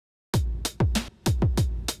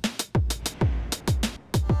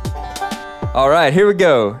All right, here we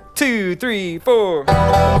go. 2, 3, 4.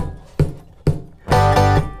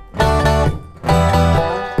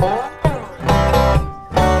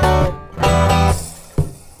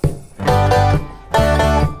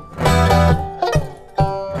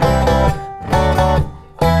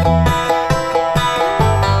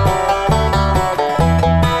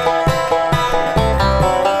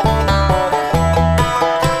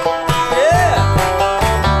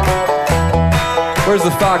 Where's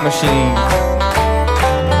the fog machine?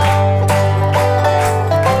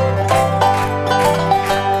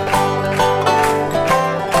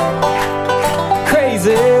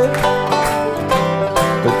 Crazy,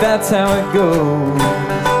 but that's how it goes.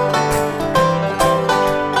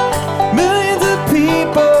 Millions of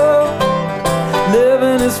people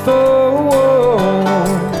living as foes.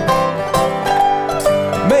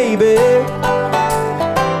 Maybe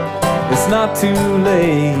it's not too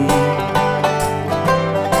late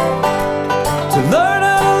to learn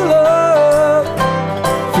how to love,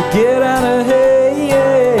 forget how to hate.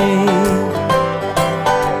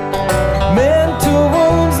 Mental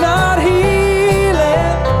wounds not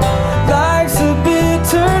healing, life's a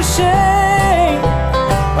bitter shame.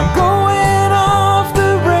 I'm going off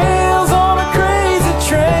the rails on a crazy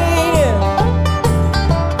train. Yeah.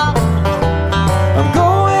 I'm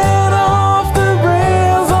going off the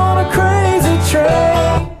rails on a crazy train.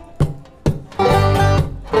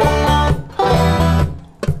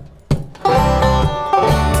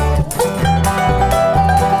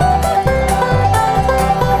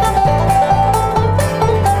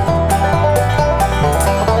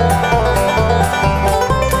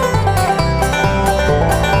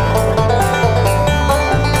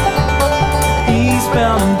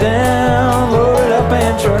 Eastbound down, loaded up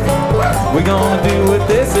and truck. We're gonna do what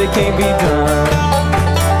they say can't be done.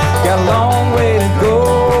 Got a long way to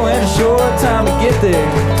go and a short time to get there.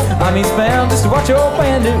 I'm eastbound just to watch your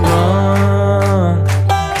bandit run.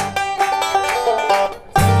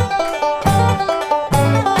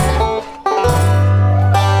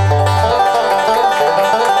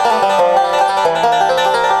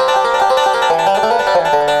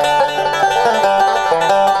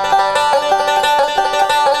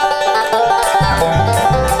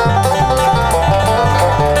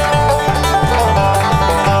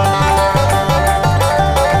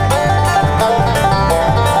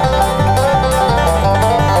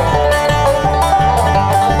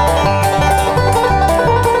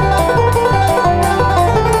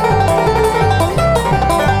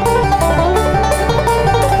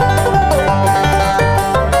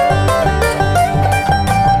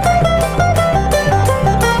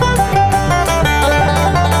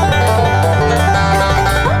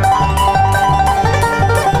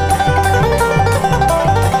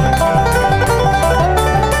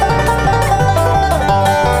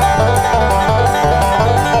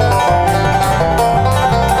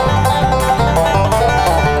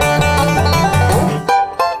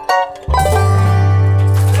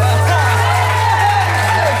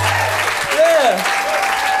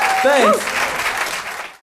 Thanks.